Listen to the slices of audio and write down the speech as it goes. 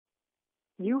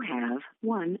You have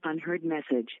one unheard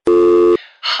message.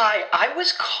 Hi, I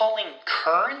was calling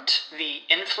Current, the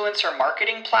influencer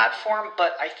marketing platform,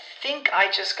 but I think I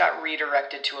just got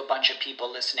redirected to a bunch of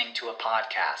people listening to a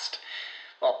podcast.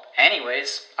 Well,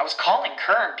 anyways, I was calling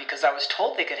Current because I was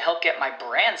told they could help get my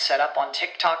brand set up on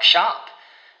TikTok Shop,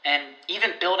 and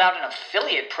even build out an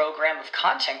affiliate program of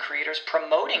content creators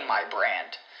promoting my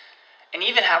brand, and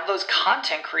even have those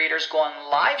content creators go on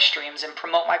live streams and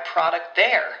promote my product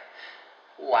there.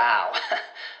 Wow,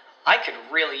 I could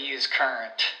really use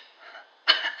Current.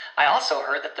 I also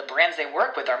heard that the brands they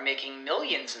work with are making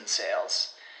millions in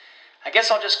sales. I guess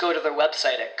I'll just go to their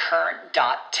website at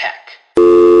current.tech.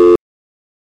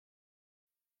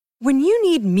 When you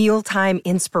need mealtime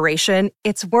inspiration,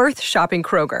 it's worth shopping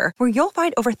Kroger, where you'll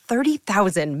find over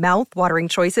 30,000 mouth-watering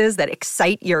choices that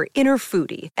excite your inner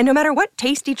foodie. And no matter what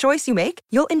tasty choice you make,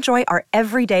 you'll enjoy our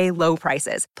everyday low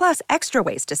prices, plus extra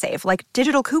ways to save, like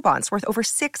digital coupons worth over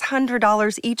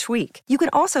 $600 each week. You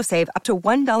can also save up to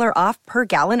 $1 off per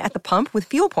gallon at the pump with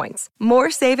fuel points.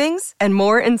 More savings and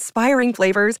more inspiring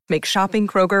flavors make shopping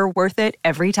Kroger worth it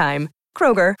every time.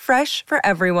 Kroger, fresh for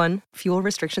everyone. Fuel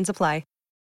restrictions apply.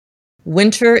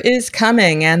 Winter is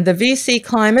coming, and the VC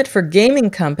climate for gaming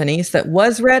companies that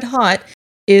was red hot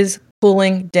is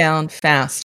cooling down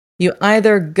fast. You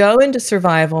either go into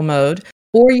survival mode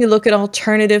or you look at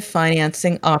alternative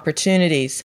financing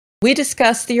opportunities. We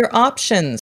discuss your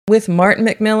options with Martin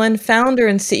McMillan, founder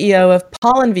and CEO of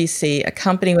Pollen VC, a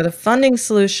company with a funding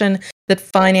solution that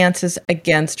finances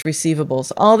against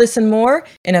receivables. All this and more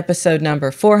in episode number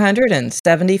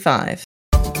 475.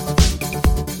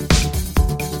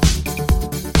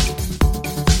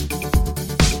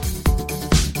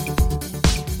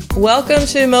 Welcome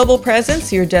to Mobile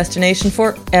Presence, your destination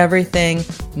for everything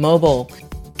mobile.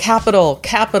 Capital,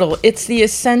 it's the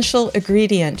essential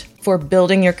ingredient for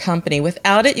building your company.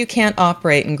 Without it, you can't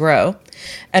operate and grow.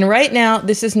 And right now,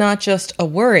 this is not just a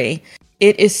worry,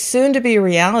 it is soon to be a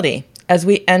reality as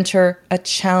we enter a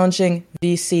challenging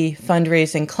VC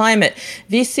fundraising climate.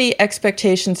 VC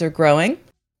expectations are growing,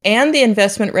 and the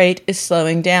investment rate is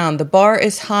slowing down. The bar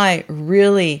is high,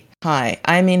 really high.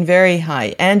 I mean very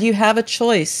high. And you have a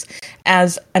choice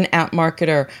as an app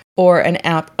marketer or an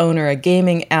app owner, a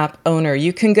gaming app owner.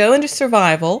 You can go into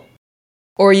survival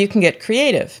or you can get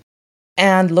creative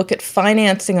and look at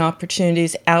financing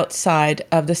opportunities outside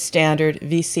of the standard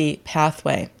VC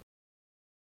pathway.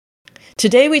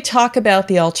 Today we talk about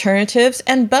the alternatives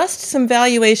and bust some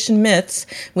valuation myths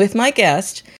with my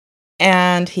guest,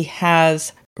 and he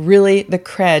has really the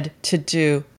cred to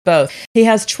do both. He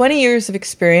has 20 years of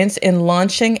experience in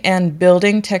launching and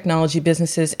building technology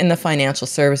businesses in the financial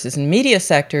services and media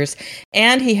sectors,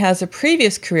 and he has a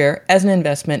previous career as an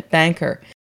investment banker.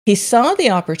 He saw the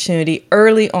opportunity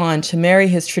early on to marry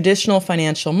his traditional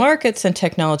financial markets and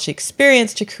technology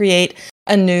experience to create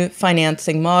a new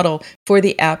financing model for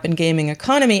the app and gaming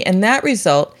economy, and that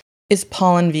result is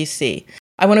Pollen VC.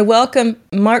 I want to welcome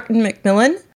Martin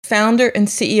McMillan, founder and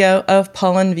CEO of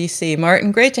Pollen VC.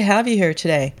 Martin, great to have you here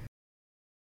today.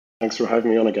 Thanks for having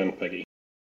me on again, Peggy.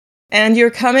 And you're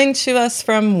coming to us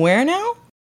from where now?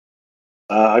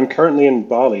 I'm currently in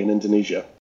Bali in Indonesia.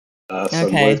 So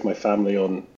Okay. I'm with my family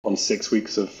on 6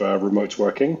 weeks of remote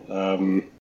working.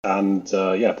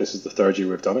 This is the third year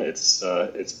we've done it.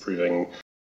 It's proving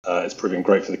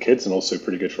great for the kids and also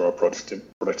pretty good for our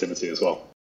productivity as well.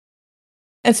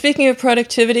 And speaking of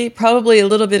productivity, probably a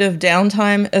little bit of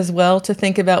downtime as well to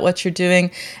think about what you're doing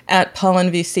at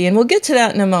Pollen VC. And we'll get to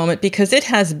that in a moment because it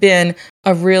has been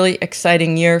a really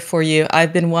exciting year for you.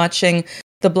 I've been watching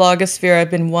the blogosphere. I've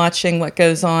been watching what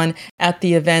goes on at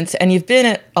the events, and you've been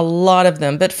at a lot of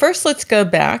them. But first, let's go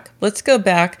back. Let's go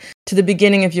back to the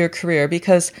beginning of your career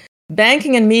because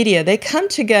banking and media, they come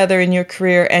together in your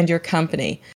career and your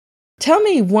company. Tell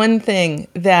me one thing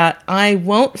that I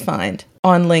won't find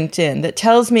on LinkedIn that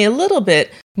tells me a little bit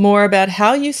more about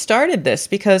how you started this,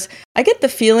 because I get the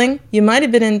feeling you might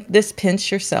have been in this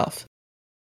pinch yourself.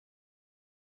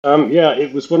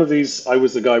 It was one of these, I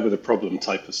was the guy with a problem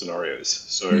type of scenarios.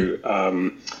 So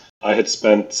I had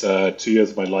spent 2 years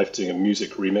of my life doing a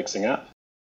music remixing app.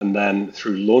 And then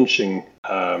through launching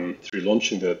the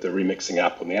remixing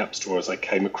app on the app stores, I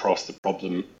came across the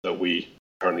problem that we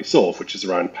currently solve, which is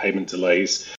around payment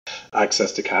delays,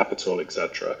 access to capital,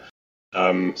 etc.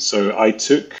 So I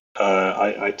took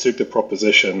the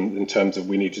proposition in terms of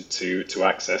we needed to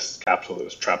access capital that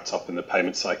was trapped up in the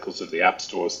payment cycles of the app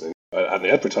stores and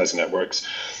the advertising networks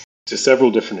to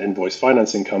several different invoice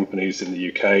financing companies in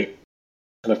the UK.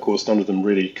 And of course, none of them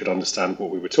really could understand what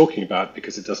we were talking about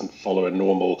because it doesn't follow a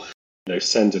normal,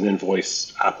 send an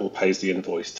invoice, Apple pays the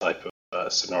invoice type of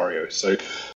scenario. So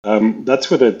that's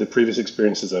where the previous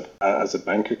experience as a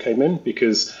banker came in,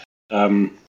 because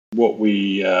what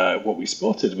we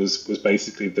spotted was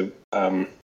basically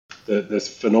there's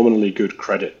phenomenally good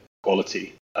credit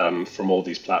quality from all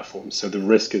these platforms. So the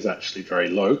risk is actually very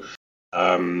low.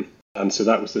 And so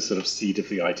that was the sort of seed of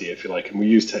the idea, if you like. And we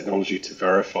use technology to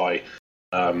verify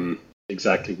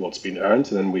exactly what's been earned,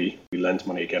 and then we lend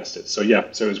money against it. So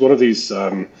yeah, so it was one of these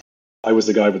I was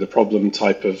the guy with the problem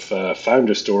type of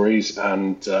founder stories,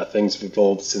 and things have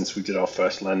evolved since we did our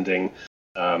first lending,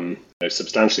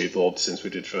 substantially evolved since we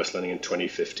did first lending in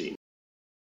 2015.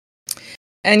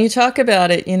 And you talk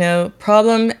about it,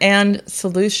 problem and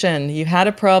solution. You had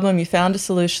a problem, you found a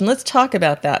solution. Let's talk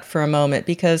about that for a moment,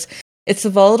 because it's a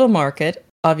volatile market,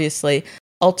 obviously.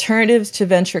 Alternatives to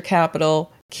venture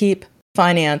capital keep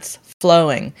finance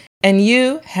flowing. And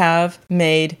you have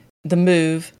made the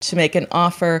move to make an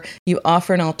offer. You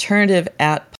offer an alternative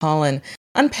at Pollen.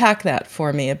 Unpack that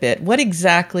for me a bit. What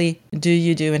exactly do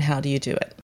you do, and how do you do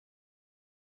it?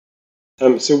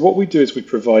 So what we do is we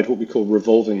provide what we call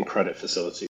revolving credit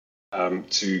facilities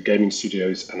to gaming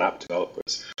studios and app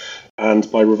developers. And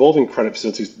by revolving credit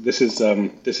facilities, this is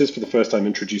for the first time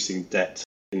introducing debt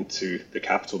into the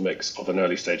capital mix of an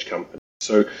early stage company.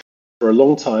 So for a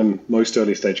long time, most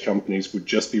early stage companies would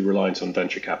just be reliant on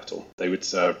venture capital. They would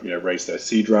raise their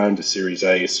seed round, a Series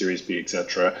A, a Series B,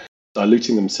 etc.,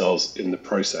 diluting themselves in the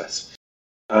process.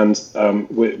 And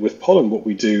with Pollen, what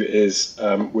we do is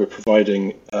we're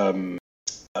providing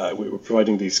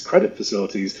these credit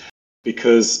facilities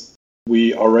because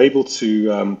we are able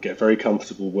to get very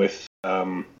comfortable with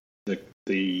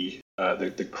the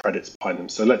credits behind them.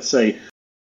 So let's say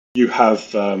you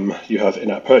have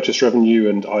in-app purchase revenue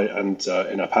and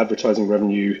in-app advertising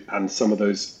revenue, and some of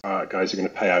those guys are going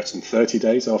to pay out in 30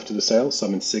 days after the sale,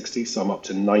 some in 60, some up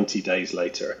to 90 days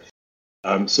later.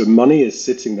 So money is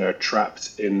sitting there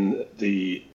trapped in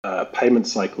the payment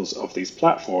cycles of these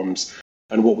platforms.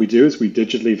 And what we do is we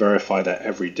digitally verify that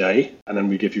every day, and then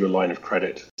we give you a line of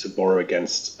credit to borrow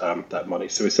against that money.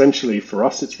 So essentially, for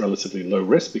us, it's relatively low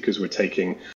risk because we're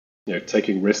taking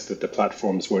risk that the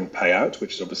platforms won't pay out,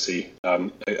 which is obviously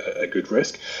a good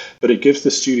risk. But it gives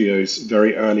the studios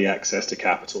very early access to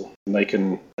capital, and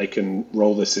they can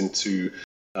roll this into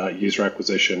user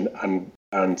acquisition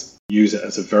and use it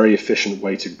as a very efficient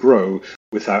way to grow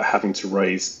without having to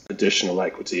raise additional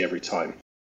equity every time.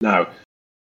 Now,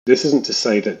 this isn't to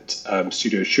say that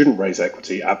studios shouldn't raise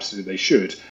equity. Absolutely, they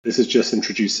should. This is just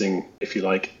introducing, if you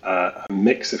like, a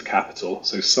mix of capital,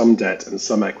 so some debt and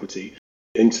some equity,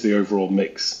 into the overall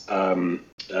mix,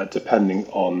 depending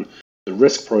on the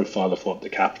risk profile of what the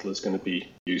capital is going to be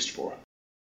used for.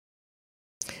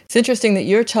 It's interesting that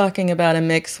you're talking about a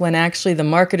mix when actually the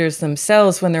marketers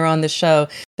themselves, when they're on the show,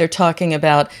 they're talking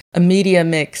about a media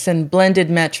mix and blended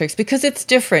metrics, because it's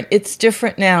different. It's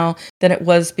different now than it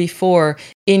was before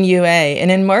in UA and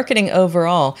in marketing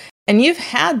overall. And you've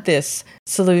had this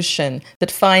solution that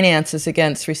finances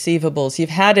against receivables. You've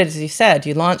had it, as you said,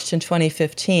 you launched in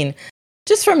 2015.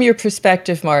 Just from your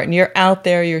perspective, Martin, you're out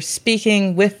there, you're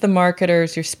speaking with the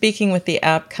marketers, you're speaking with the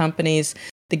app companies,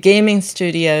 the gaming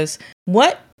studios.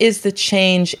 What is the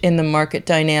change in the market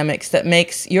dynamics that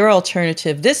makes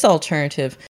this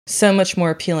alternative, so much more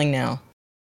appealing now?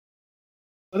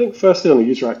 I think firstly on the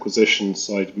user acquisition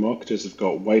side, marketers have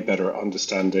got way better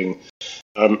understanding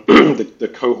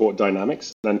the cohort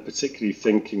dynamics, and particularly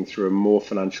thinking through a more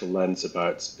financial lens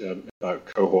about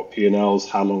cohort P&Ls,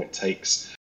 how long it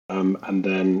takes, and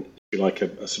then, if you like,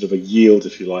 a sort of a yield,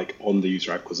 if you like, on the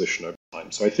user acquisition over time.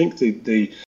 So I think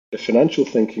the financial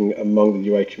thinking among the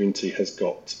UA community has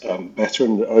got better,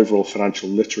 and the overall financial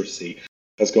literacy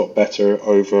has got better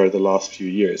over the last few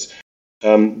years.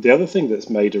 The other thing that's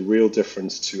made a real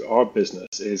difference to our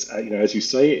business is, as you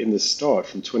say in the start,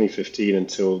 from 2015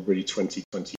 until really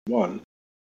 2021,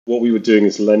 what we were doing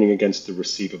is lending against the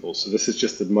receivables. So this is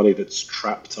just the money that's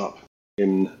trapped up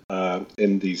in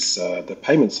these the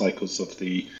payment cycles of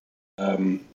the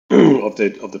of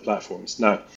the platforms.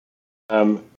 Now,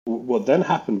 what then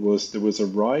happened was there was a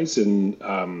rise in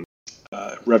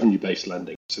revenue-based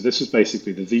lending. So this was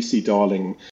basically the VC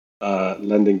darling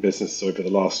lending business over the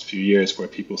last few years, where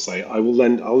people say, I'll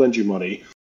lend you money,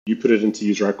 you put it into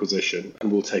user acquisition,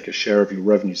 and we'll take a share of your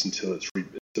revenues until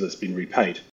it's been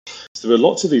repaid. So there are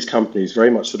lots of these companies, very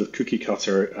much sort of cookie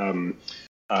cutter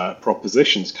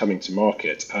propositions coming to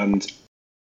market, and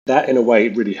that in a way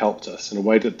really helped us, in a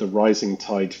way that the rising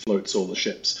tide floats all the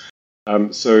ships.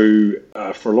 So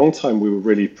for a long time we were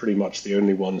really pretty much the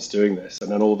only ones doing this,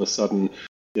 and then all of a sudden,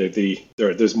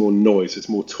 there's more noise, there's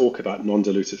more talk about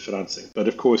non-dilutive financing. But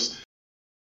of course,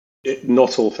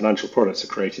 not all financial products are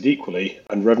created equally,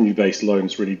 and revenue-based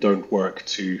loans really don't work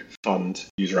to fund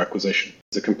user acquisition.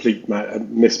 It's a complete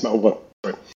mismatch. Well,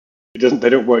 sorry, it doesn't. They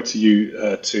don't work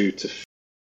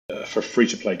for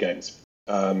free-to-play games.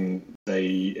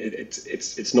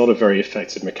 It's not a very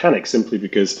effective mechanic, simply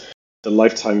because the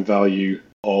lifetime value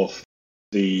of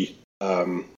the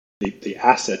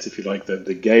asset, if you like,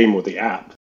 the game or the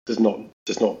app, does not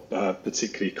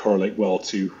particularly correlate well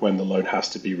to when the loan has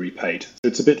to be repaid. So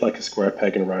it's a bit like a square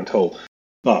peg in a round hole.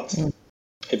 But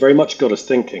it very much got us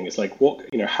thinking. It's like,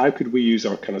 how could we use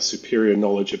our kind of superior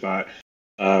knowledge about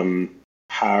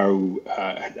how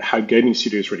gaming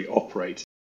studios really operate?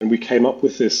 And we came up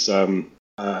with this.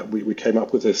 We came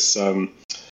up with this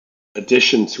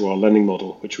addition to our lending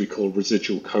model, which we call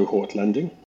residual cohort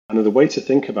lending. And the way to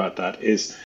think about that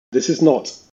is, this is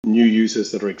not new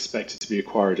users that are expected to be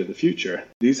acquired in the future.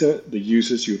 These are the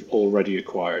users you've already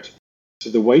acquired. So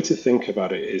the way to think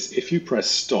about it is, if you press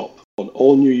stop on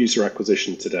all new user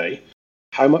acquisition today,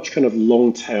 how much kind of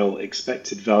long tail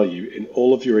expected value in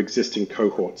all of your existing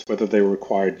cohorts, whether they were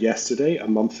acquired yesterday, a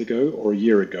month ago, or a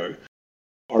year ago,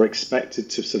 are expected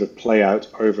to sort of play out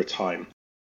over time.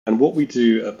 And what we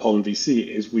do at Pollen VC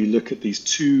is we look at these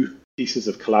two pieces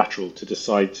of collateral to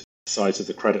decide the size of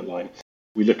the credit line.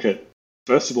 We look at,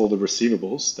 first of all, the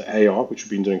receivables, the AR, which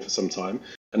we've been doing for some time,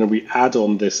 and then we add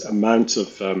on this amount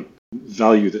of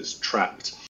value that's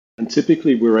trapped. And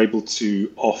typically we're able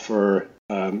to offer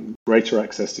greater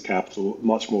access to capital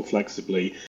much more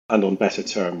flexibly and on better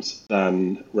terms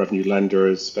than revenue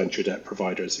lenders, venture debt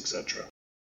providers, etc.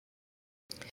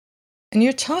 And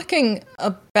you're talking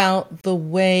about the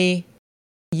way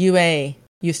UA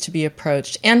used to be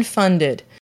approached and funded.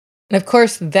 And of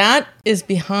course, that is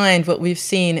behind what we've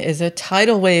seen is a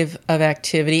tidal wave of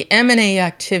activity, M&A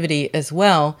activity as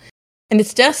well. And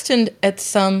it's destined at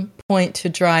some point to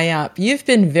dry up. You've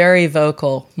been very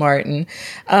vocal, Martin,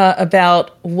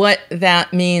 about what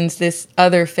that means, this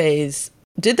other phase.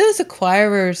 Did those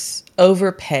acquirers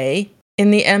overpay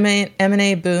in the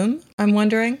M&A boom, I'm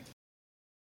wondering?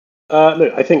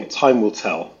 No, I think time will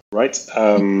tell, right?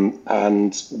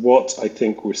 And what I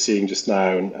think we're seeing just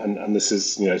now, and this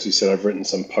is, as you said, I've written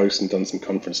some posts and done some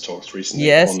conference talks recently.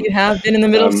 Yes, you have been in the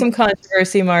middle of some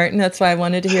controversy, Martin. That's why I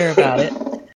wanted to hear about it.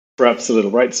 Perhaps a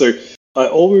little, right? So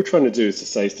all we were trying to do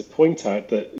is to point out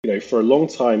that, for a long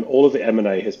time, all of the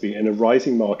M&A has been in a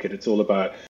rising market. It's all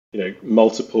about,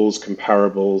 multiples,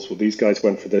 comparables. Well, these guys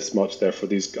went for this much, therefore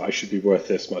these guys should be worth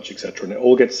this much, etc. And it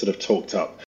all gets sort of talked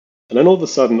up. And then all of a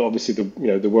sudden, obviously,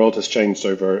 the world has changed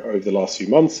over the last few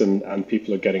months, and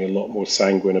people are getting a lot more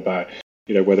sanguine about,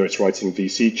 whether it's writing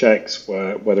VC checks,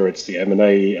 whether it's the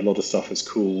M&A, a lot of stuff has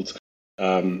cooled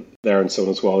there and so on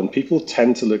as well. And people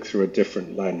tend to look through a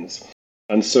different lens.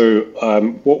 And so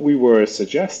what we were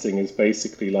suggesting is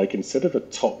basically, like, instead of a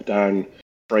top-down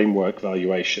framework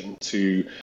valuation to,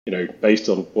 based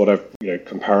on whatever,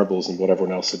 comparables and what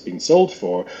everyone else had been sold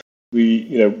for,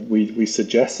 we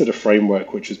suggested a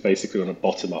framework which is basically on a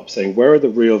bottom up, saying where are the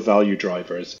real value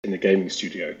drivers in the gaming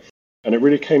studio? And it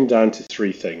really came down to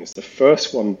three things. The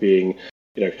first one being,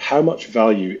 how much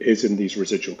value is in these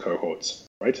residual cohorts,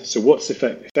 right? So what's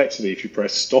effectively, if you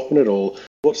press stop on it all,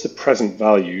 what's the present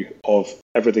value of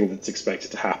everything that's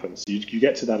expected to happen? So you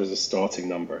get to that as a starting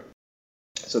number.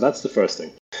 So that's the first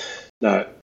thing. Now,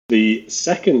 the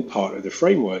second part of the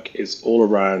framework is all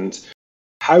around,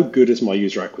 how good is my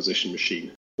user acquisition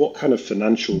machine? What kind of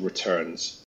financial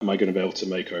returns am I going to be able to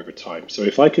make over time? So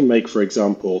if I can make, for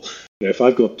example, if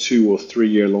I've got 2 or 3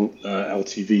 year long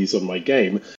LTVs on my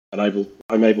game, and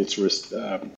I'm able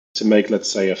to make,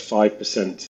 let's say, a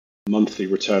 5% monthly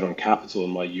return on capital on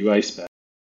my UA spend,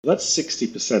 that's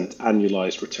 60%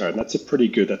 annualized return. That's a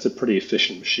pretty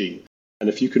efficient machine. And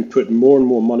if you can put more and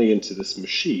more money into this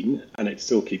machine and it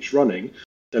still keeps running,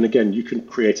 then again, you can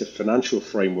create a financial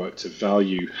framework to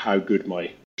value how good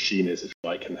my machine is, if you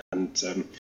like, and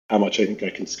how much I think I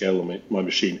can scale on my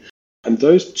machine. And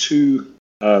those two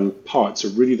parts are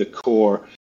really the core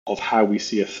of how we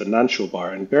see a financial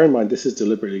buyer. And bear in mind, this is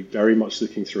deliberately very much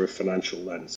looking through a financial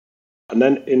lens. And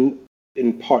then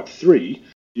in part 3,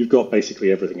 you've got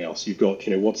basically everything else. You've got,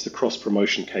 what's the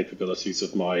cross-promotion capabilities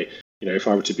of my, if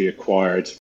I were to be acquired,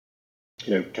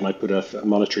 can I put a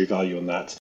monetary value on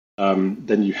that?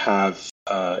 Then you have,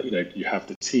 you have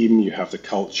the team, you have the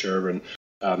culture, and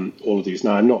all of these.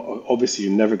 Now,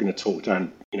 you're never going to talk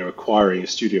down, acquiring a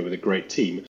studio with a great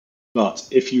team. But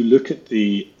if you look at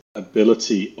the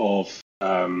ability of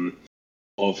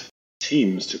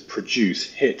teams to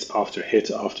produce hit after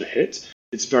hit after hit,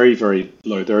 it's very, very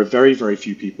low. There are very, very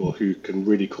few people who can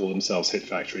really call themselves hit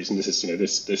factories, and this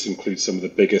is, this includes some of the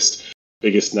biggest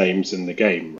biggest names in the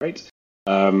game, right?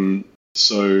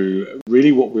 So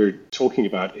really what we're talking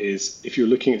about is if you're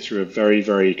looking at through a very,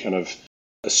 very kind of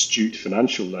astute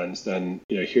financial lens, then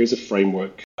here's a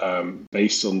framework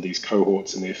based on these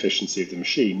cohorts and the efficiency of the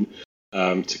machine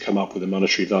to come up with a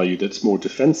monetary value that's more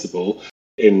defensible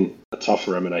in a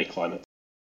tougher M&A climate.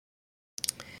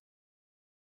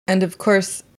 And of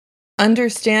course,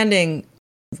 understanding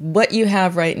what you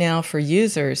have right now for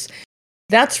users,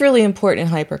 that's really important in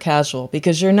hyper-casual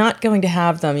because you're not going to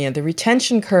have them. The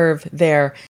retention curve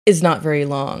there is not very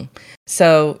long.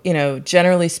 So,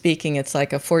 generally speaking, it's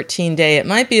like a 14-day. It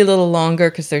might be a little longer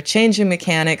because they're changing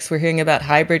mechanics. We're hearing about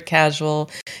hybrid casuals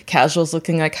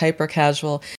looking like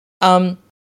hyper-casual.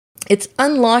 It's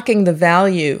unlocking the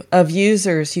value of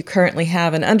users you currently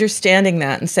have and understanding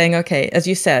that and saying, okay, as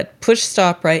you said, push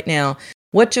stop right now.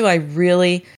 What do I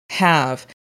really have?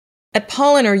 At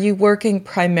Pollen, are you working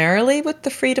primarily with the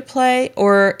free-to-play,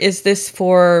 or is this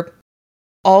for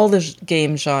all the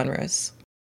game genres?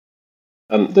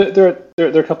 There are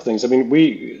a couple of things. I mean,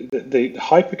 the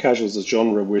hyper-casual as a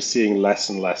genre, we're seeing less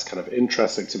and less kind of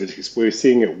interest activities. We're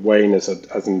seeing it wane as an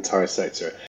entire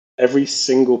sector. Every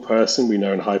single person we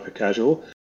know in hyper-casual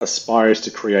aspires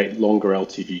to create longer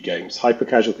LTV games.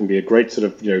 Hyper-casual can be a great sort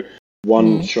of,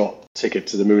 one-shot ticket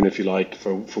to the moon, if you like,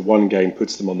 for one game,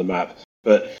 puts them on the map.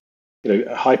 But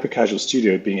a hyper-casual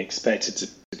studio being expected to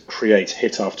create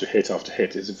hit after hit after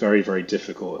hit is very, very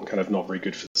difficult and kind of not very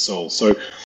good for the soul. So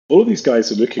all of these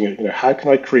guys are looking at, how can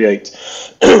I create,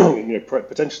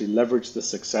 potentially leverage the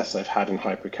success I've had in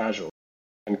hyper-casual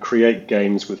and create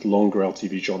games with longer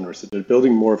LTV genres. So they're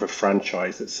building more of a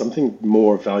franchise that's something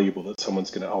more valuable that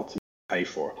someone's going to ultimately pay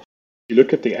for. You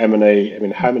look at the M&A, I mean,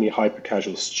 how many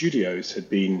hyper-casual studios have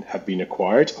been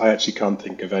acquired? I actually can't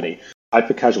think of any.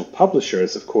 Hyper-casual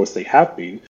publishers, of course, they have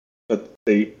been, but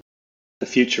the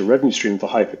future revenue stream of a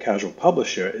hyper-casual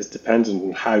publisher is dependent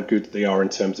on how good they are in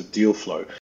terms of deal flow.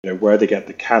 Where they get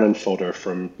the cannon fodder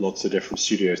from lots of different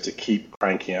studios to keep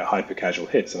cranking out hyper-casual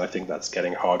hits, and I think that's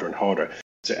getting harder and harder.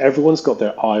 So everyone's got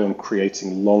their eye on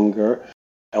creating longer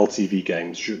LTV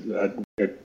games,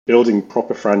 building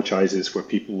proper franchises where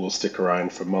people will stick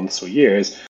around for months or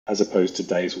years, as opposed to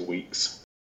days or weeks.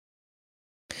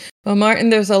 Well, Martin,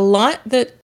 there's a lot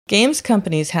that games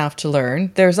companies have to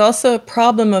learn. There's also a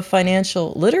problem of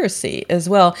financial literacy as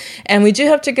well. And we do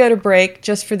have to go to break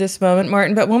just for this moment,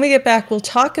 Martin. But when we get back, we'll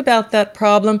talk about that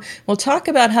problem. We'll talk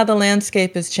about how the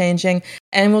landscape is changing.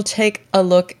 And we'll take a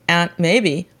look at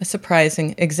maybe a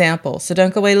surprising example. So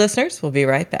don't go away, listeners. We'll be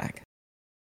right back.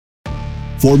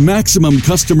 For maximum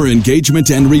customer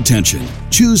engagement and retention,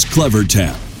 choose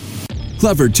CleverTap.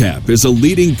 CleverTap is a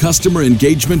leading customer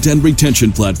engagement and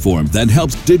retention platform that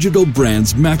helps digital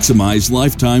brands maximize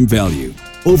lifetime value.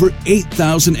 Over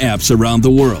 8,000 apps around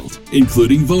the world,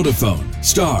 including Vodafone,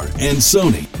 Star, and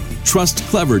Sony, trust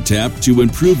CleverTap to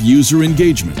improve user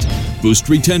engagement, boost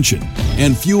retention,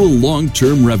 and fuel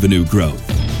long-term revenue growth.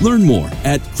 Learn more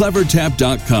at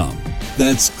clevertap.com.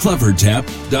 That's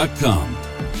clevertap.com.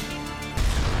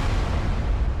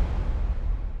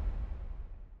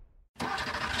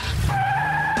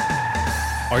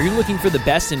 Are you looking for the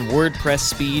best in WordPress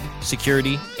speed,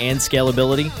 security, and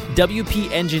scalability?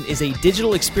 WP Engine is a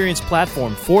digital experience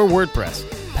platform for WordPress,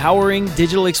 powering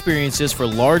digital experiences for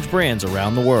large brands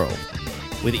around the world.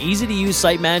 With easy-to-use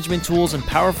site management tools and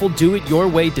powerful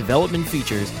do-it-your-way development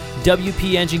features,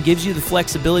 WP Engine gives you the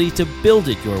flexibility to build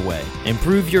it your way.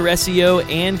 Improve your SEO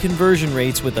and conversion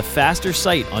rates with a faster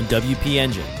site on WP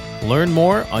Engine. Learn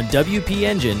more on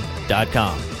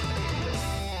WPEngine.com.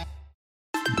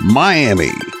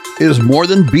 Miami is more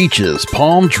than beaches,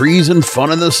 palm trees, and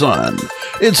fun in the sun.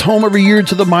 It's home every year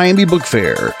to the Miami Book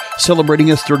Fair, celebrating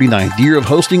its 39th year of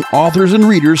hosting authors and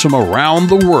readers from around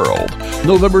the world,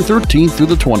 November 13th through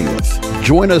the 20th.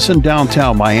 Join us in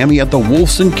downtown Miami at the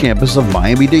Wolfson campus of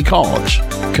Miami-Dade College.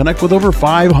 Connect with over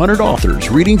 500 authors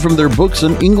reading from their books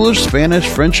in English, Spanish,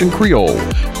 French, and Creole,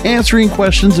 answering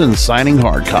questions and signing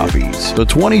hard copies. The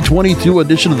 2022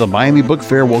 edition of the Miami Book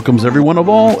Fair welcomes everyone of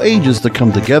all ages to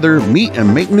come together, meet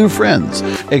and make new friends,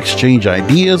 exchange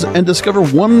ideas, and discover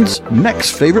one's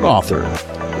next favorite author.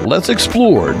 Let's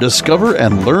explore, discover,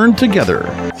 and learn together.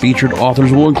 Featured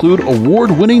authors will include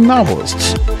award-winning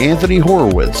novelists Anthony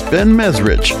Horowitz, Ben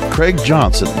Mesrich, Craig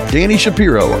Johnson, Danny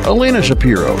Shapiro, Elena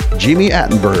Shapiro, Jimmy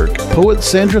Attenberg, poet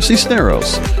Sandra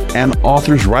Cisneros, and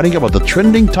authors writing about the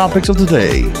trending topics of the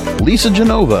day. Lisa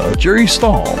Genova, Jerry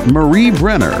Stahl, Marie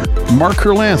Brenner, Mark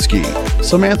Kurlansky,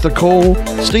 Samantha Cole,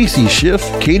 Stacy Schiff,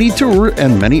 Katie Tour,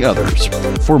 and many others.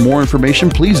 For more information,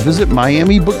 please visit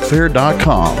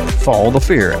MiamiBookFair.com. Follow the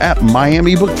fair at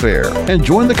Miami Book Fair and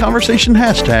join the conversation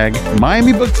hashtag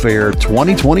Miami Book Fair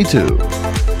 2022.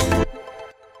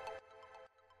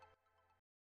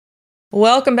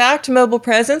 Welcome back to Mobile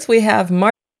Presence. We have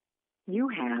Mark. You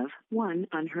have one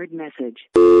unheard message.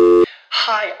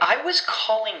 Hi, I was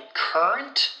calling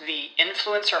Current, the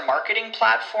influencer marketing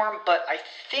platform, but I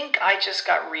think I just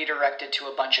got redirected to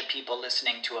a bunch of people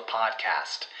listening to a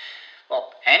podcast.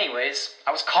 Well, anyways,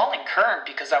 I was calling Current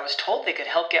because I was told they could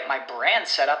help get my brand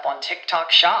set up on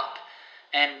TikTok Shop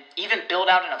and even build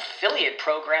out an affiliate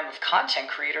program of content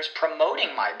creators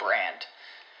promoting my brand.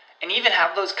 And even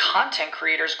have those content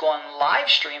creators go on live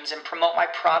streams and promote my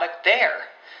product there.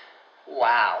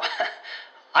 Wow,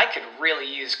 I could really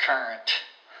use Current.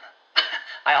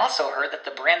 I also heard that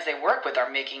the brands they work with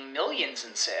are making millions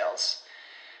in sales.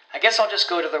 I guess I'll just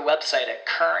go to their website at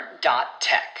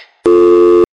current.tech.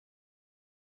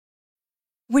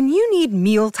 When you need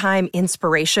mealtime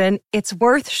inspiration, it's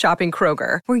worth shopping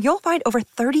Kroger, where you'll find over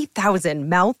 30,000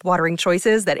 mouth-watering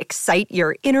choices that excite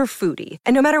your inner foodie.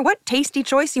 And no matter what tasty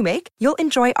choice you make, you'll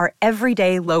enjoy our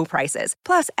everyday low prices,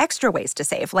 plus extra ways to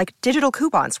save, like digital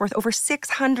coupons worth over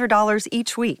 $600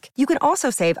 each week. You can also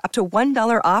save up to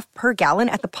 $1 off per gallon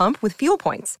at the pump with fuel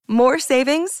points. More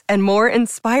savings and more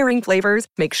inspiring flavors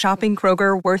make shopping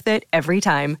Kroger worth it every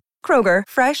time. Kroger,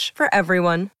 fresh for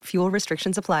everyone. Fuel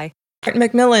restrictions apply. Martin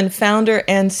McMillan, founder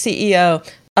and CEO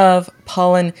of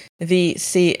Pollen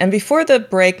VC. And before the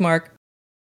break,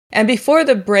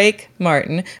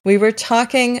 Martin, we were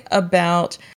talking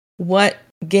about what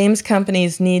games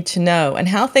companies need to know and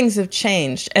how things have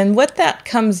changed. And what that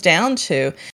comes down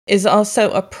to is also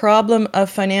a problem of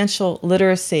financial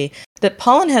literacy that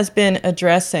Pollen has been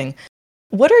addressing.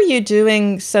 What are you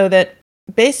doing so that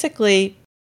basically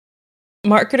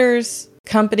marketers,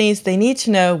 companies, they need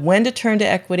to know when to turn to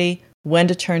equity, when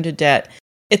to turn to debt?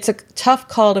 It's a tough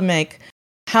call to make.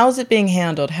 How's it being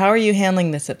handled? How are you handling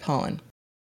this at Pollen?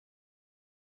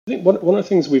 I think one of the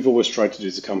things we've always tried to do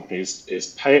as a company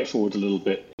is pay it forward a little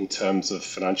bit in terms of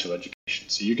financial education.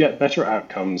 So you get better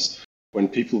outcomes when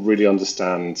people really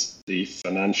understand the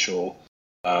financial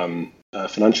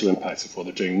impacts of what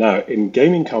they're doing. Now, in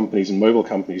gaming companies and mobile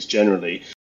companies generally,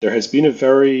 there has been a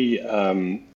very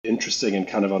interesting and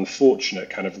kind of unfortunate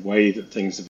kind of way that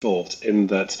things have evolved, in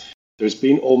that there's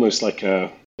been almost like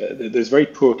there's very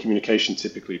poor communication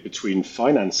typically between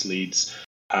finance leads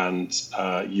and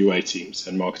UA teams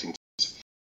and marketing teams.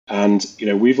 And,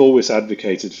 we've always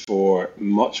advocated for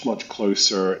much, much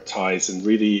closer ties and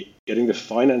really getting the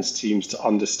finance teams to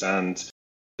understand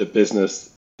the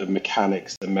business, the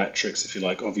mechanics, the metrics, if you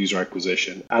like, of user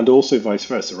acquisition, and also vice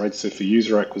versa, right? So for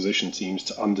user acquisition teams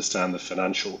to understand the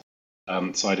financial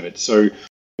side of it. So,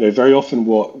 very often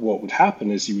what would happen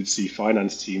is you would see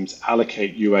finance teams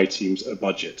allocate UA teams a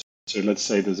budget. So let's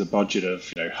say there's a budget of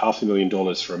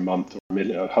 $500,000 for a month, or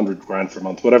 $100,000 for a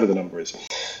month, whatever the number is,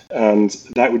 and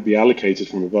that would be allocated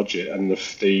from a budget, and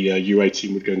the UA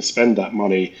team would go and spend that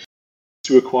money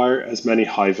to acquire as many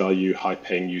high-value,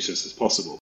 high-paying users as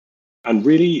possible. And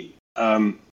really,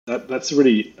 that's a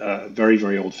really very,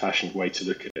 very old-fashioned way to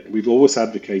look at it. We've always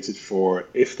advocated for,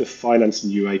 if the finance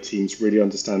and UA teams really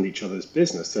understand each other's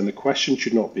business, then the question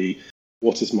should not be,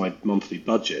 what is my monthly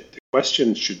budget? The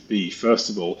question should be, first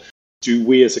of all, do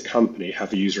we as a company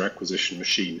have a user acquisition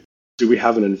machine? Do we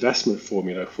have an investment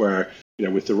formula where,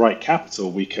 with the right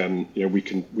capital, we can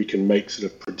make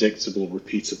sort of predictable,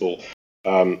 repeatable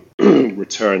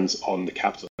returns on the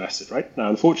capital invested, right? Now,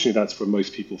 unfortunately, that's where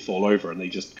most people fall over, and they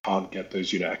just can't get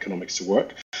those unit economics to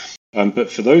work.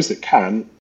 But for those that can,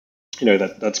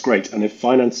 that's great. And if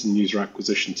finance and user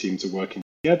acquisition teams are working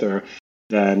together,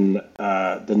 then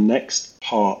the next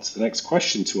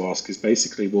question to ask is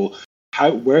basically, well,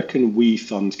 where can we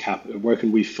fund capital? Where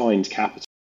can we find capital to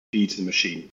feed the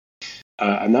machine?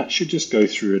 And that should just go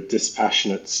through a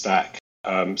dispassionate stack,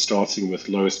 starting with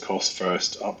lowest cost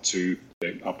first, up to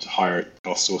higher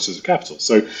cost sources of capital.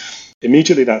 So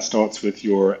immediately that starts with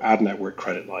your ad network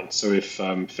credit line. So if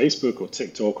Facebook or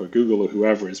TikTok or Google or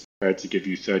whoever is prepared to give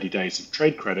you 30 days of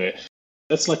trade credit,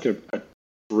 that's like a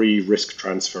free risk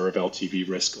transfer of LTV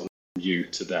risk on you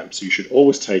to them. So you should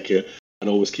always take it and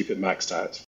always keep it maxed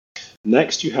out.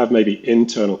 Next, you have maybe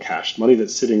internal cash, money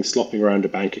that's sitting slopping around a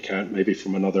bank account, maybe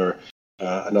from another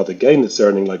game that's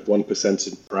earning like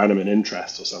 1% per annum in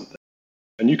interest or something.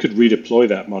 And you could redeploy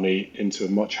that money into a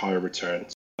much higher return,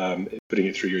 putting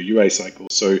it through your UA cycle.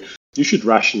 So you should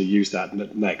rationally use that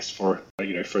next for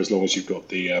as long as you've got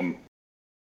the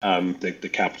the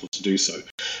capital to do so.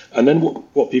 And then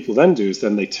what people then do is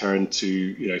then they turn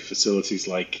to facilities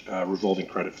like revolving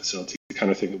credit facilities, the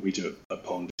kind of thing that we do at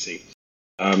Pollen VC.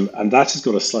 And that has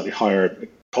got a slightly higher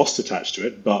cost attached to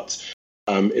it, but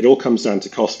it all comes down to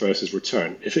cost versus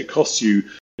return. If it costs you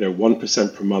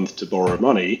 1% per month to borrow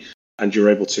money, and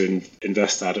you're able to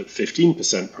invest that at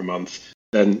 15% per month,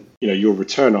 then your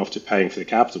return after paying for the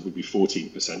capital would be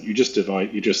 14%. You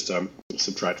just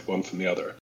subtract one from the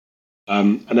other.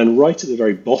 And then right at the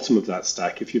very bottom of that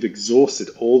stack, if you've exhausted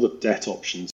all the debt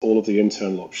options, all of the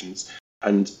internal options,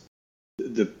 and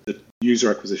the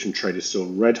user acquisition trade is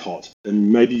still red hot,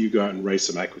 then maybe you go out and raise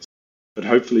some equity. But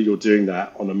hopefully you're doing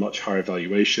that on a much higher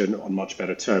valuation, on much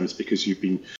better terms, because you've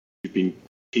been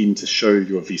keen to show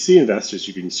your VC investors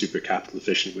you've been super capital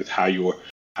efficient with how you're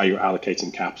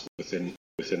allocating capital within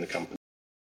the company.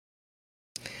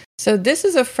 So this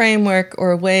is a framework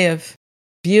or a way of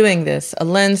viewing this, a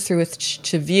lens through which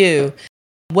to view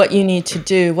what you need to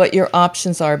do, what your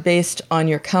options are based on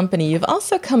your company. You've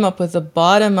also come up with a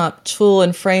bottom-up tool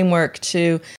and framework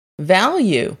to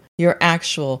value your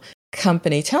actual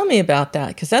company. Tell me about that,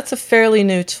 because that's a fairly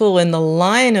new tool in the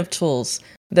line of tools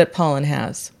that Pollen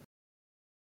has.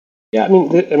 Yeah, I mean,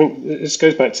 this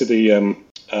goes back to the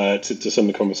to some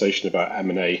of the conversation about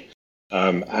M&A,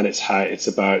 and it's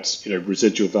about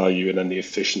residual value and then the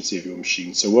efficiency of your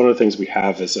machine. So one of the things we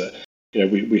have is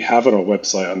we have on our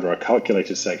website under our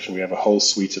calculator section, we have a whole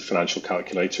suite of financial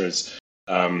calculators.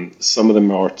 Some of them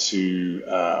are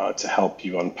to help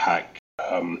you unpack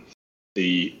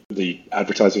the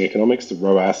advertising economics, the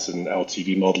ROAS and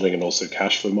LTV modeling, and also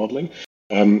cash flow modeling.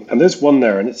 And there's one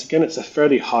there, and it's a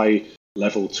fairly high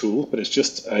level tool, but it's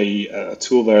just a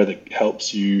tool there that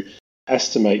helps you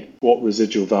estimate what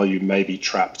residual value may be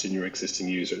trapped in your existing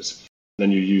users. Then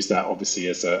you use that obviously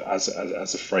as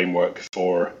a framework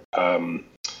for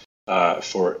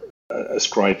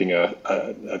ascribing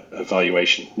a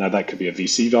valuation. Now that could be a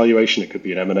VC valuation, it could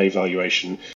be an M&A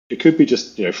valuation, it could be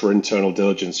just for internal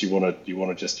diligence.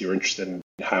 You're interested in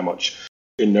how much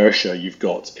inertia you've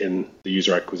got in the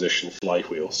user acquisition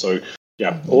flywheel. So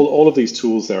yeah, all of these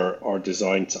tools there are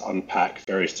designed to unpack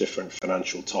various different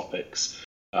financial topics.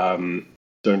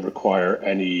 Don't require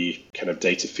any kind of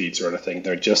data feeds or anything.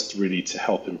 They're just really to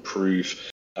help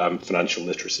improve financial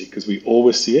literacy, because we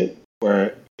always see it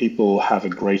where people have a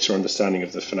greater understanding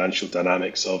of the financial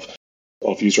dynamics of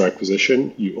user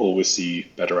acquisition. You always see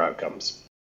better outcomes.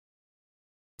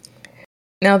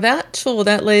 Now that tool,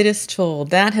 that latest tool,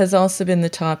 that has also been the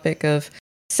topic of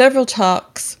several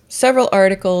talks, several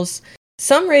articles,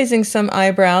 some raising some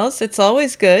eyebrows. It's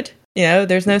always good.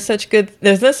 There's no such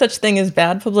thing as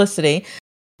bad publicity.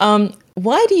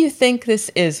 Why do you think this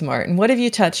is, Martin? What have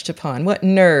you touched upon? What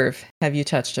nerve have you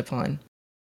touched upon?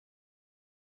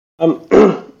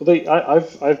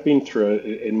 I've been through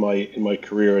in my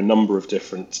career a number of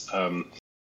different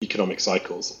economic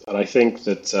cycles, and I think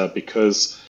that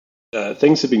because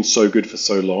things have been so good for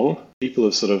so long, people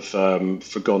have sort of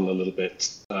forgotten a little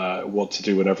bit what to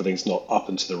do when everything's not up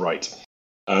and to the right.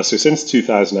 So since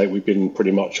 2008, we've been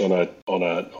pretty much on a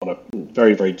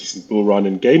very, very decent bull run.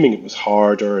 In gaming, it was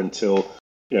harder until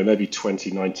maybe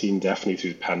 2019, definitely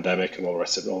through the pandemic and all the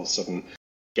rest of it. All of a sudden,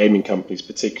 gaming companies,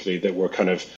 particularly that were kind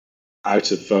of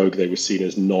out of vogue, they were seen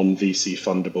as non-VC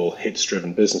fundable,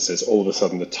 hits-driven businesses. All of a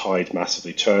sudden, the tide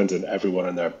massively turned, and everyone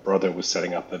and their brother was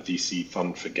setting up a VC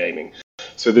fund for gaming.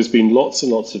 So there's been lots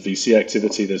and lots of VC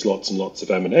activity. There's lots and lots of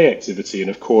M&A activity, and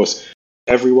of course,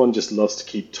 everyone just loves to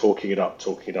keep talking it up,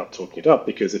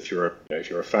 because if you're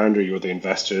a founder, you're the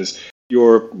investors,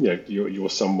 you're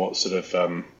somewhat sort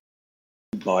of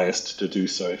biased to do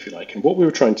so, if you like. And what we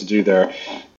were trying to do there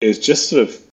is just sort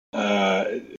of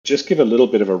just give a little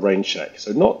bit of a rain check.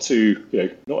 So not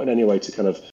in any way to kind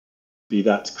of be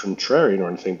that contrarian or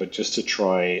anything, but just to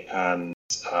try and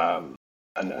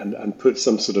put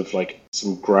some sort of like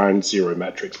some ground zero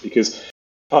metrics, because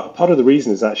part of the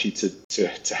reason is actually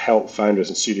to help founders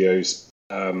and studios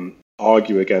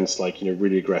argue against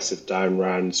really aggressive down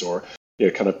rounds or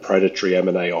kind of predatory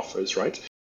M&A offers, right?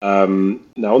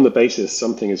 Now, on the basis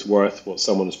something is worth what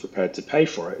someone is prepared to pay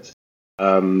for it,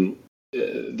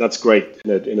 that's great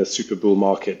in a super bull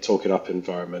market, talk it up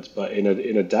environment. But in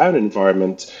a down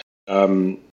environment,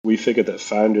 we figured that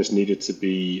founders needed to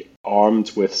be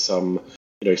armed with some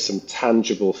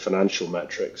tangible financial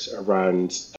metrics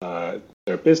around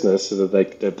their business, so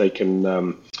that they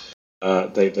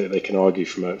can argue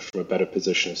from a better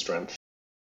position of strength.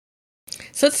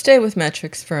 So let's stay with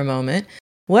metrics for a moment.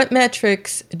 What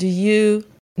metrics do you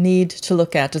need to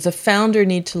look at? Does a founder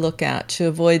need to look at to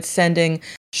avoid sending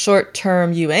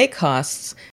short-term UA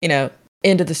costs, into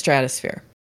the stratosphere?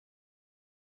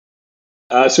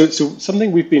 So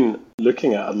something we've been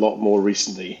looking at a lot more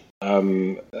recently,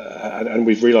 and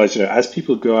we've realized, as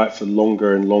people go out for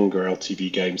longer and longer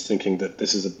LTV games, thinking that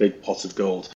this is a big pot of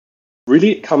gold,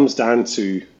 really it comes down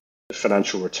to the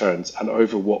financial returns and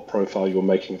over what profile you're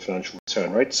making a financial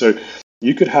return, right? So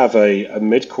you could have a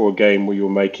mid-core game where you're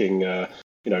making a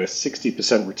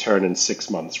 60% return in 6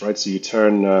 months, right? So you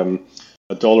turn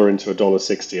 $1 into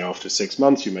 $1.60 after 6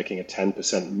 months, you're making a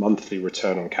 10% monthly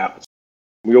return on capital.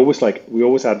 We always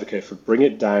advocate for bring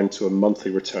it down to a monthly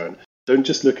return. Don't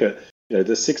just look at the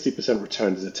 60%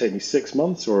 return. Does it take me 6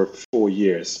 months or 4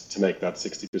 years to make that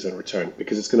 60% return?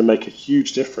 Because it's going to make a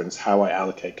huge difference how I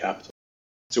allocate capital.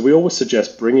 So we always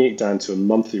suggest bringing it down to a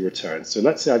monthly return. So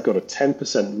let's say I've got a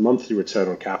 10% monthly return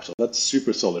on capital. That's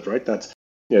super solid, right? That's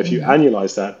if you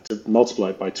annualize that to multiply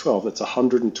it by 12, that's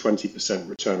 120%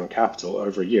 return on capital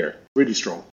over a year. Really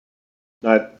strong.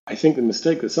 Now, I think the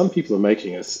mistake that some people are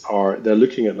making they're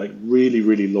looking at like really,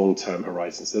 really long-term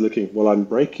horizons. They're looking, well, I'm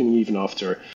breaking even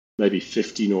after maybe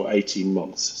 15 or 18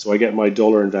 months. So I get my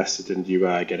dollar invested in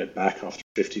UA, I get it back after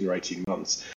 15 or 18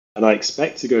 months. And I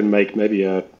expect to go and make maybe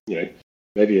a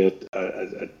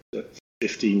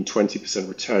 15, 20%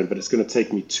 return, but it's going to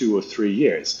take me 2 or 3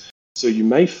 years. So you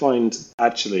may find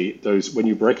actually when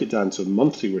you break it down to a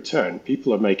monthly return,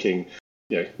 people are making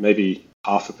maybe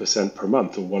 0.5% per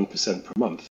month or 1% per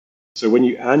month. So when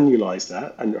you annualize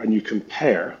that and you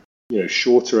compare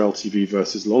shorter LTV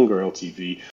versus longer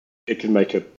LTV, it can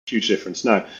make a huge difference.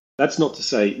 Now, that's not to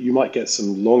say you might get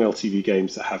some long LTV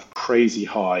games that have crazy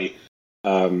high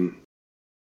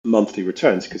monthly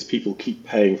returns because people keep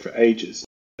paying for ages.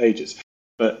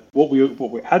 But what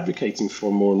we're advocating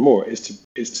for more and more is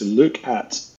to look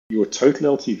at your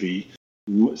total LTV,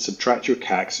 subtract your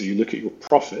CAC, so you look at your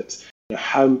profit.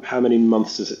 How many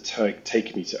months does it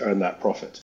take me to earn that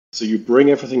profit? So you bring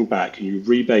everything back and you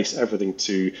rebase everything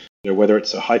to whether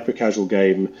it's a hyper casual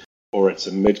game or it's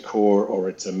a mid-core or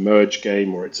it's a merge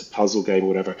game or it's a puzzle game,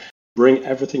 whatever. Bring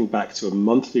everything back to a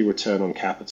monthly return on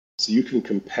capital so you can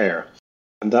compare.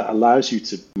 And that allows you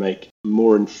to make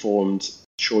more informed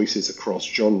choices across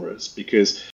genres,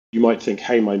 because you might think,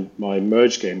 hey, my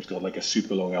merge game's got like a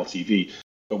super long LTV.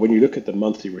 But when you look at the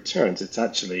monthly returns, it's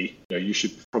actually, you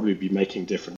should probably be making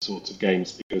different sorts of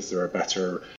games because there are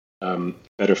better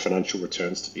financial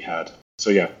returns to be had. So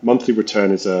yeah, monthly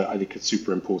return is I think a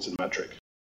super important metric.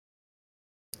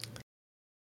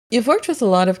 You've worked with a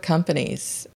lot of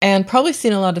companies and probably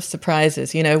seen a lot of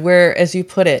surprises, where, as you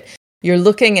put it, you're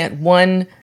looking at one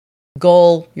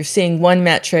goal, you're seeing one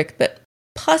metric, but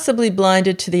possibly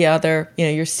blinded to the other.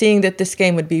 You're seeing that this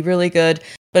game would be really good,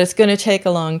 but it's going to take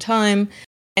a long time.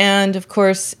 And of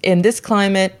course, in this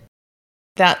climate,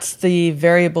 that's the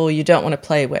variable you don't want to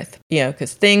play with,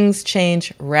 because things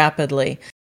change rapidly.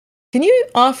 Can you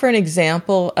offer an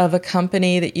example of a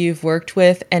company that you've worked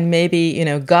with and maybe,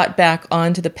 got back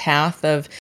onto the path of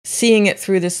seeing it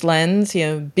through this lens,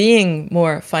 being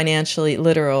more financially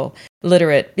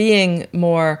literate, being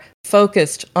more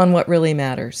focused on what really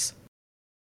matters?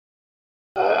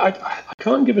 I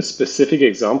can't give a specific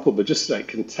example, but just like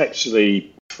contextually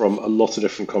from a lot of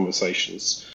different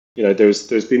conversations, there's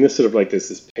been this sort of like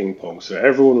this ping pong. So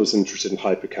everyone was interested in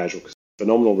hyper casual because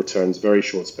phenomenal returns, very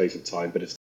short space of time, but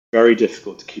it's very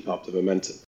difficult to keep up the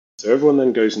momentum. So everyone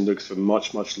then goes and looks for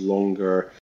much, much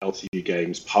longer LTV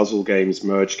games, puzzle games,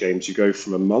 merge games. You go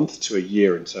from a month to a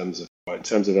year in terms of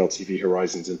LTV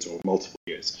horizons into multiple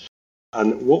years.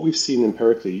 And what we've seen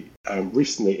empirically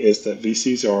recently is that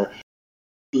VCs are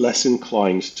less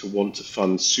inclined to want to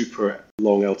fund super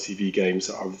long LTV games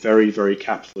that are very, very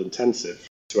capital intensive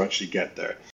to actually get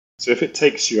there. So if it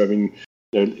takes you,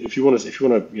 if you want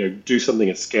to do something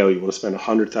at scale, you want to spend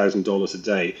 $100,000 a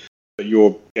day, but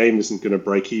your game isn't going to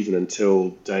break even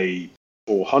until day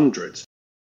 400.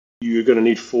 You're going to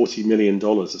need $40 million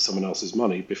of someone else's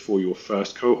money before your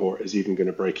first cohort is even going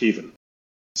to break even.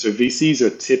 So VCs are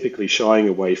typically shying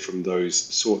away from those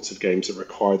sorts of games that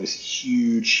require this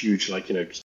huge,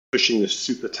 pushing the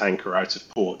super tanker out of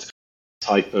port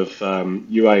type of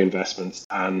UA investments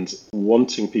and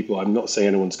wanting people. I'm not saying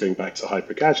anyone's going back to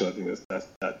hyper casual. I think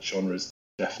that genre is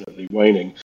definitely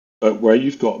waning. But where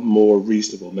you've got more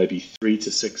reasonable, maybe 3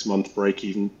 to 6 month break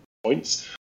even points,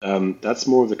 that's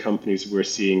more of the companies we're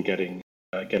seeing getting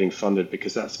funded,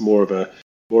 because that's more of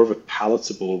a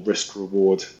palatable risk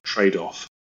reward trade off.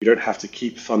 You don't have to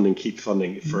keep funding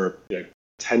for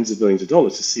tens of billions of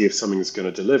dollars to see if something is going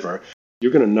to deliver.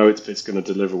 You're going to know if it's going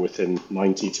to deliver within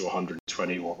 90 to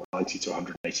 120 or 90 to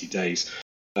 180 days.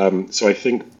 So I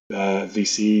think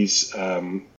VCs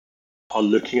are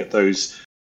looking at those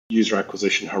user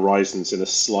acquisition horizons in a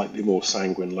slightly more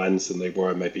sanguine lens than they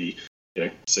were maybe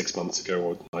 6 months ago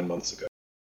or 9 months ago.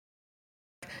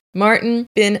 Martin,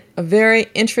 been a very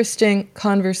interesting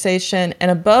conversation,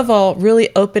 and above all, really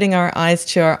opening our eyes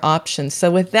to our options. So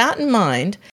with that in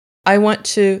mind, I want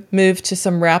to move to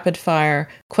some rapid fire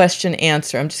question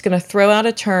answer. I'm just going to throw out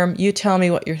a term. You tell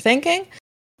me what you're thinking,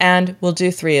 and we'll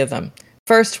do 3 of them.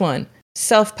 First one,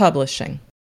 self-publishing.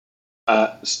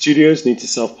 Studios need to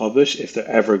self-publish if they're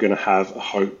ever going to have a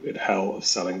hope in hell of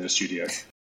selling their studio.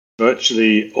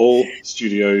 Virtually all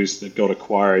studios that got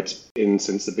acquired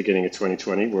since the beginning of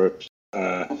 2020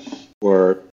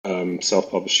 were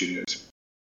self-published studios.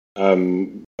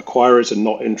 Acquirers are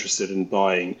not interested in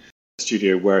buying a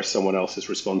studio where someone else is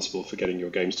responsible for getting your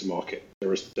games to market.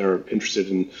 They're interested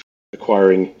in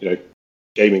acquiring,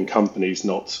 gaming companies,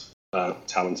 not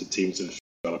talented teams of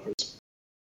developers.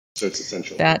 So it's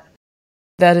essential.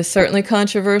 That is certainly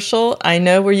controversial. I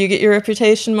know where you get your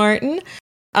reputation, Martin.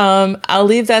 I'll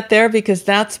leave that there because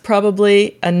that's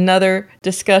probably another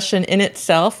discussion in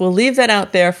itself. We'll leave that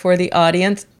out there for the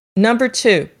audience. Number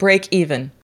 2, break even.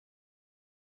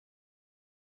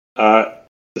 The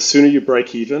sooner you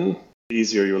break even, the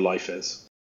easier your life is.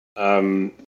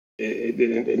 In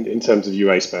terms of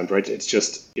UA spend, right? It's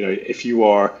just, if you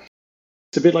are,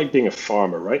 it's a bit like being a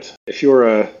farmer, right? If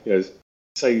you're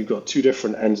say you've got 2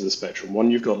 different ends of the spectrum.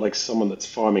 One, you've got like someone that's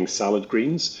farming salad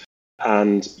greens,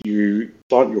 and you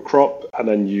plant your crop, and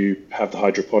then you have the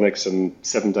hydroponics, and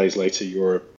 7 days later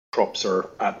your crops are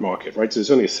at market, right? So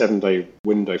there's only a 7-day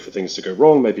window for things to go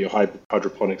wrong. Maybe your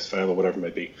hydroponics fail or whatever it may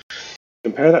be.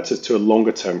 Compare that to a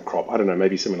longer term crop. I don't know,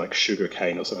 maybe something like sugar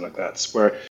cane or something like that,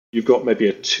 where you've got maybe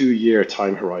a 2-year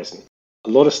time horizon. A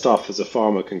lot of stuff as a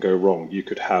farmer can go wrong. You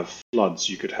could have floods,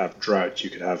 you could have drought, you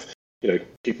could have,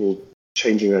 people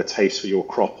changing their taste for your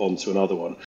crop onto another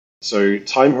one. So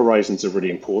time horizons are really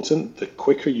important. The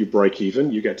quicker you break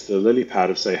even, you get to the lily pad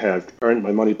of say, hey, I've earned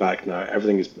my money back now.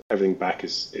 Everything back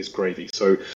is gravy.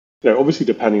 So, obviously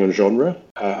depending on genre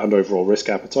and overall risk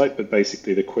appetite, but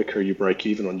basically the quicker you break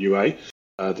even on UA,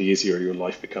 the easier your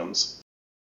life becomes.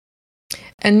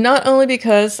 And not only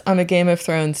because I'm a Game of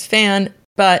Thrones fan,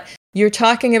 but you're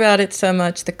talking about it so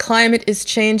much. The climate is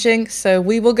changing, so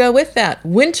we will go with that.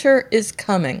 Winter is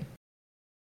coming.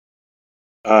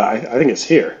 I think it's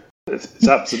here. It's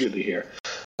absolutely here.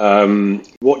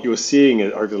 What you're seeing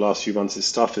over the last few months is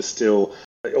stuff is still,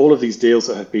 all of these deals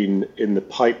that have been in the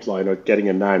pipeline are getting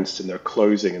announced and they're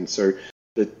closing. And so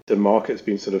the market's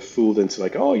been sort of fooled into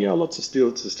like, oh yeah, lots of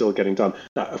deals are still getting done.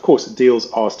 Now, of course,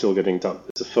 deals are still getting done.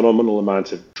 There's a phenomenal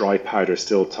amount of dry powder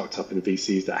still tucked up in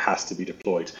VCs that has to be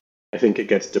deployed. I think it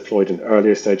gets deployed in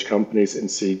earlier stage companies, in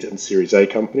seed and Series A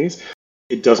companies.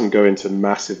 It doesn't go into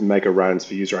massive mega rounds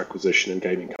for user acquisition and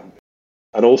gaming companies.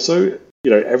 And also,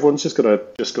 everyone's just got a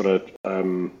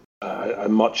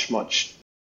much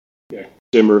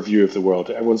dimmer view of the world.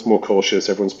 Everyone's more cautious.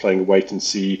 Everyone's playing wait and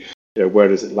see. Where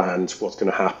does it land? What's going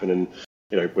to happen? And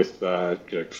with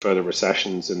further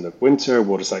recessions in the winter,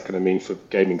 what is that going to mean for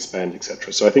gaming spend,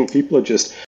 etc. So I think people are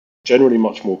just generally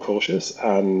much more cautious,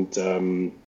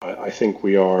 and I think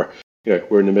we are.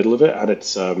 We're in the middle of it, and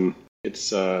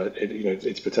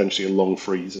it's potentially a long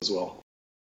freeze as well.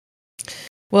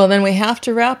 Well, then we have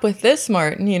to wrap with this,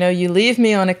 Martin. You leave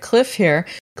me on a cliffhanger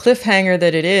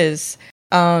that it is.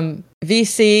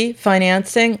 VC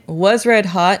financing was red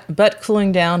hot, but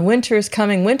cooling down. Winter is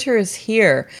coming. Winter is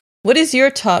here. What is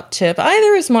your top tip,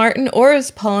 either as Martin or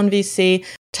as Pollen VC,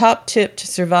 top tip to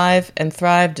survive and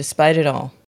thrive despite it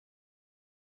all?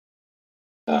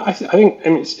 I think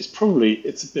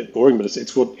it's a bit boring, but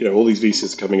it's what all these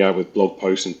VCs coming out with blog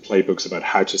posts and playbooks about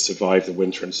how to survive the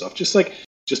winter and stuff. Just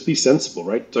be sensible,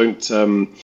 right?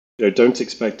 Don't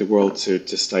expect the world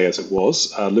to stay as it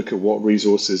was. Look at what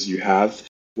resources you have,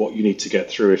 what you need to get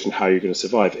through it, and how you're going to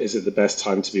survive. Is it the best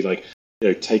time to be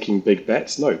taking big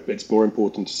bets? No, it's more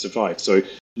important to survive. So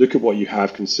look at what you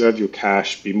have, conserve your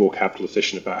cash, be more capital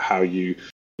efficient about how you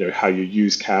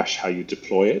use cash, how you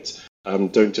deploy it.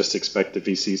 Don't just expect the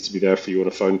VCs to be there for you on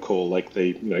a phone call like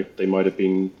they might have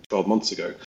been 12 months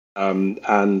ago.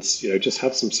 And just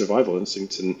have some survival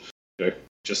instinct and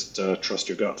just trust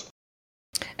your gut.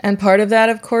 And part of that,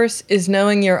 of course, is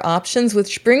knowing your options,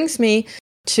 which brings me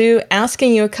to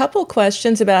asking you a couple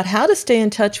questions about how to stay in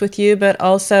touch with you, but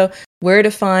also where to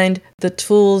find the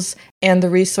tools and the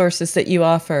resources that you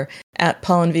offer at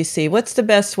Pollen VC. What's the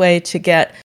best way to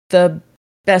get the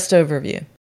best overview?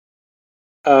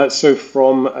 So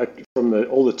from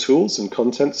all the tools and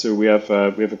content, so we have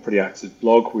a pretty active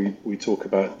blog. We talk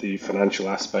about the financial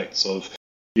aspects of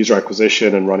user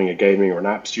acquisition and running a gaming or an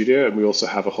app studio, and we also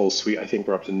have a whole suite. I think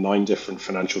we're up to 9 different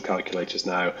financial calculators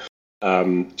now,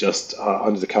 just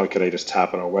under the calculators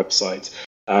tab on our website.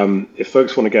 If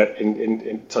folks want to get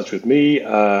in touch with me,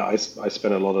 I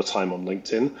spend a lot of time on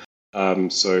LinkedIn.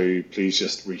 So please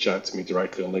just reach out to me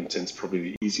directly on LinkedIn. It's probably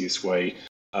the easiest way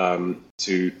to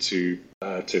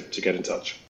get in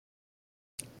touch.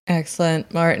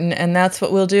 Excellent, Martin. And that's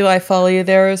what we'll do. I follow you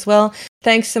there as well.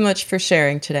 Thanks so much for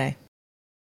sharing today.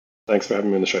 Thanks for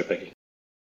having me on the show, Peggy.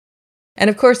 And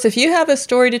of course, if you have a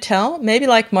story to tell, maybe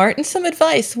like Martin, some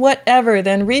advice, whatever,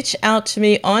 then reach out to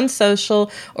me on social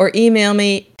or email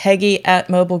me,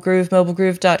 Peggy@MobileGroove.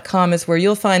 MobileGroove.com is where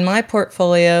you'll find my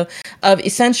portfolio of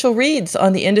essential reads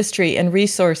on the industry and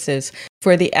resources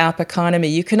for the app economy.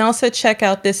 You can also check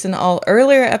out this and all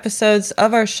earlier episodes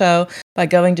of our show by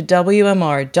going to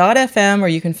WMR.fm, or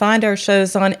you can find our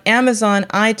shows on Amazon,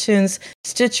 iTunes,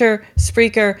 Stitcher,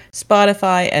 Spreaker,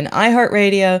 Spotify, and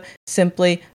iHeartRadio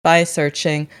simply by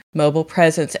searching Mobile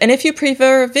Presence. And if you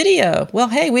prefer video, well,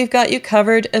 hey, we've got you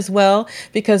covered as well,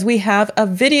 because we have a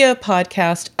video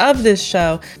podcast of this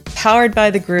show powered by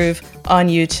The Groove on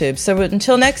YouTube. So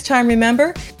until next time,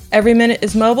 remember, every minute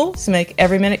is mobile, so make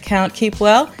every minute count. Keep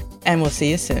well, and we'll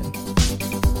see you soon.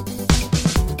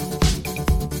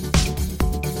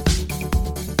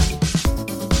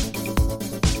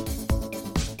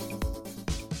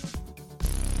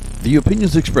 The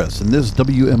opinions expressed in this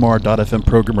WMR.FM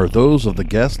program are those of the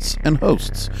guests and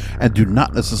hosts and do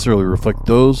not necessarily reflect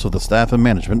those of the staff and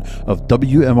management of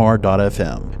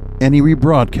WMR.FM. Any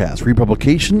rebroadcast,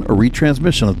 republication, or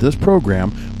retransmission of this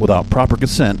program without proper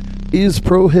consent is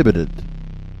prohibited.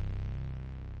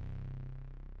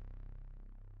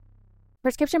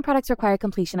 Prescription products require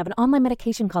completion of an online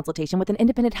medication consultation with an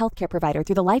independent healthcare provider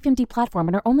through the LifeMD platform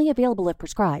and are only available if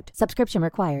prescribed. Subscription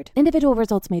required. Individual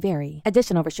results may vary.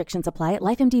 Additional restrictions apply at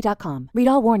lifemd.com. Read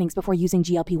all warnings before using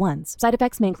GLP-1s. Side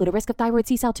effects may include a risk of thyroid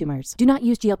C-cell tumors. Do not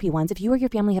use GLP-1s if you or your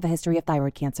family have a history of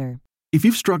thyroid cancer. If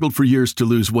you've struggled for years to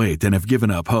lose weight and have given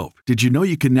up hope, did you know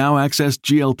you can now access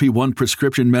GLP-1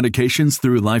 prescription medications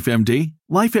through LifeMD?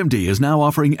 LifeMD is now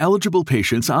offering eligible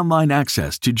patients online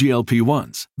access to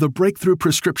GLP-1s, the breakthrough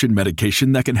prescription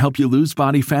medication that can help you lose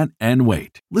body fat and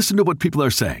weight. Listen to what people are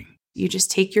saying. You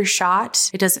just take your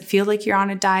shot. It doesn't feel like you're on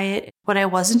a diet. What I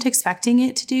wasn't expecting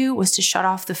it to do was to shut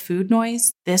off the food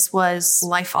noise. This was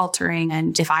life-altering,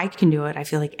 and if I can do it, I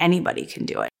feel like anybody can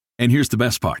do it. And here's the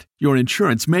best part. Your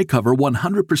insurance may cover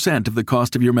 100% of the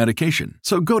cost of your medication.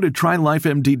 So go to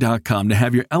TryLifeMD.com to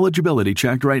have your eligibility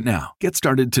checked right now. Get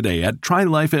started today at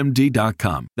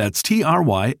TryLifeMD.com. That's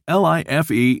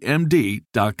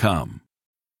TryLifeMD.com.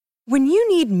 When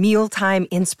you need mealtime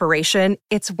inspiration,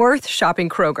 it's worth shopping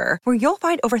Kroger, where you'll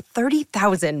find over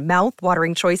 30,000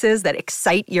 mouth-watering choices that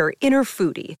excite your inner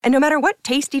foodie. And no matter what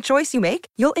tasty choice you make,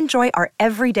 you'll enjoy our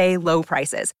everyday low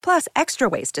prices, plus extra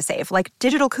ways to save, like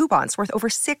digital coupons worth over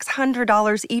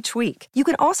 $600 each week. You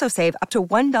can also save up to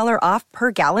 $1 off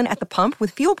per gallon at the pump with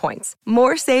fuel points.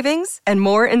 More savings and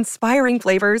more inspiring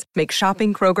flavors make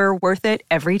shopping Kroger worth it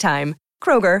every time.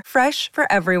 Kroger, fresh for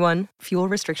everyone. Fuel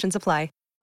restrictions apply.